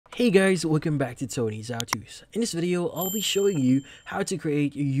Hey guys, welcome back to Tony's How-Tos. In this video, I'll be showing you how to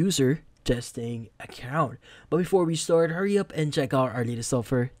create a user testing account. But before we start, hurry up and check out our latest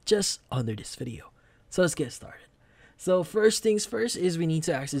software just under this video. So let's get started. So first things first is we need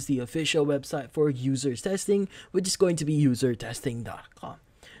to access the official website for users testing, which is going to be usertesting.com.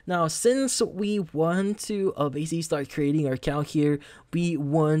 Now, since we want to basically start creating our account here, we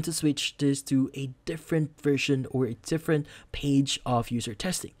want to switch this to a different version or a different page of user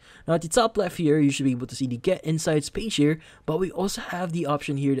testing. Now, at the top left here, you should be able to see the Get Insights page here, but we also have the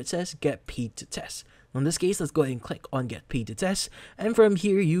option here that says Get Paid to Test. In this case, let's go ahead and click on Get Paid to Test, and from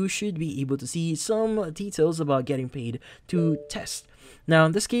here, you should be able to see some details about getting paid to test. Now,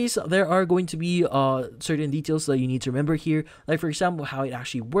 in this case, there are going to be certain details that you need to remember here, like for example, how it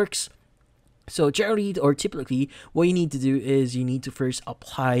actually works. So generally or typically, what you need to do is you need to first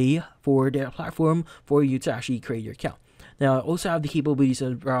apply for their platform for you to actually create your account. Now, I also have the capabilities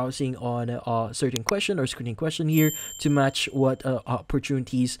of browsing on a certain question or screening question here to match what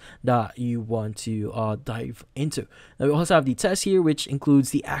opportunities that you want to dive into. Now, we also have the test here, which includes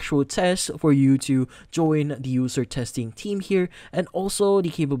the actual test for you to join the user testing team here, and also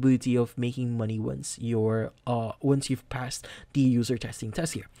the capability of making money once you've passed the user testing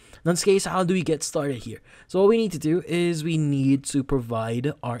test here. In this case, how do we get started here? So what we need to do is we need to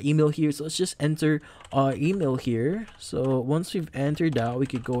provide our email here. So let's just enter our email here. So once we've entered that, we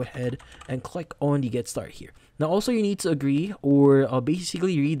could go ahead and click on the Get Started here. Now, also you need to agree or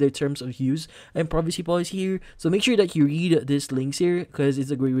basically read the terms of use and privacy policy here. So make sure that you read these links here because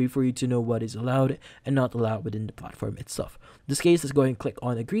it's a great way for you to know what is allowed and not allowed within the platform itself. In this case, let's go ahead and click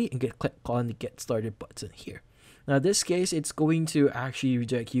on agree and click on the Get Started button here. Now, in this case, it's going to actually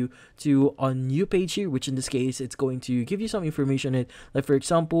redirect you to a new page here, which in this case, it's going to give you some information in it. Like, for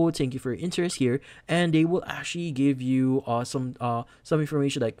example, thank you for your interest here. And they will actually give you some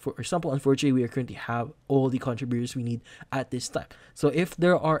information. Like, for example, unfortunately, we currently have all the contributors we need at this time. So if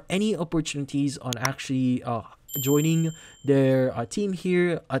there are any opportunities on actually joining their team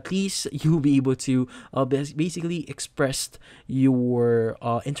here, at least you'll be able to basically express your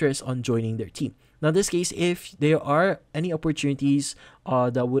interest on joining their team. Now, in this case, if there are any opportunities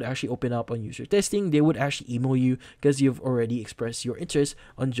that would actually open up on user testing, they would actually email you because you've already expressed your interest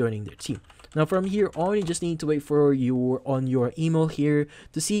on joining their team. Now, from here on, you just need to wait for your email here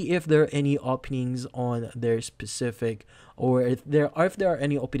to see if there are any openings on their specific, or if there are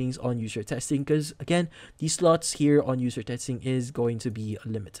any openings on user testing, because again, the slots here on user testing is going to be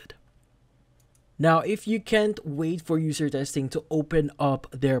limited. Now, if you can't wait for user testing to open up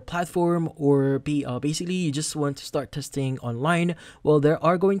their platform, or basically you just want to start testing online, well, there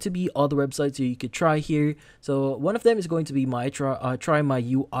are going to be other websites you could try here. So one of them is going to be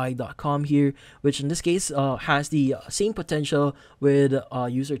trymyui.com here, which in this case has the same potential with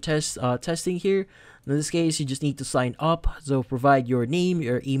user testing here. In this case, you just need to sign up. So provide your name,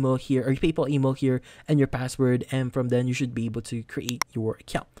 your email here, or your PayPal email here, and your password, and from then you should be able to create your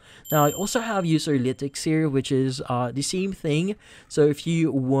account. Now, I also have Userlytics here, which is the same thing. So if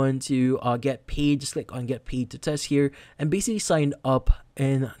you want to get paid, just click on Get Paid to Test here, and basically sign up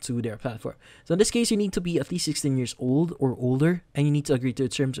into their platform. So in this case, you need to be at least 16 years old or older, and you need to agree to the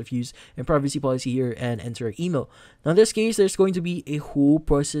terms of use and privacy policy here and enter an email. Now, in this case, there's going to be a whole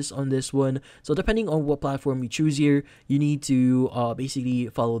process on this one. So depending on what platform you choose here, you need to basically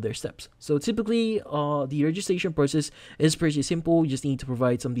follow their steps. So typically, the registration process is pretty simple. You just need to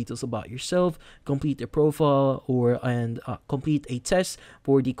provide some details about yourself, complete a profile, and complete a test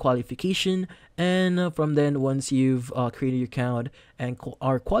for the qualification. And from then, once you've created your account and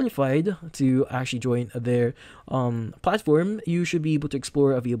are qualified to actually join their platform, you should be able to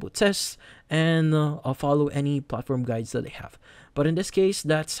explore available tests and follow any platform guides that they have. But in this case,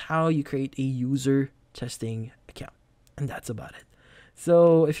 that's how you create a user testing account. And that's about it.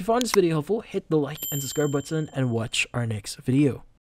 So if you found this video helpful, hit the like and subscribe button and watch our next video.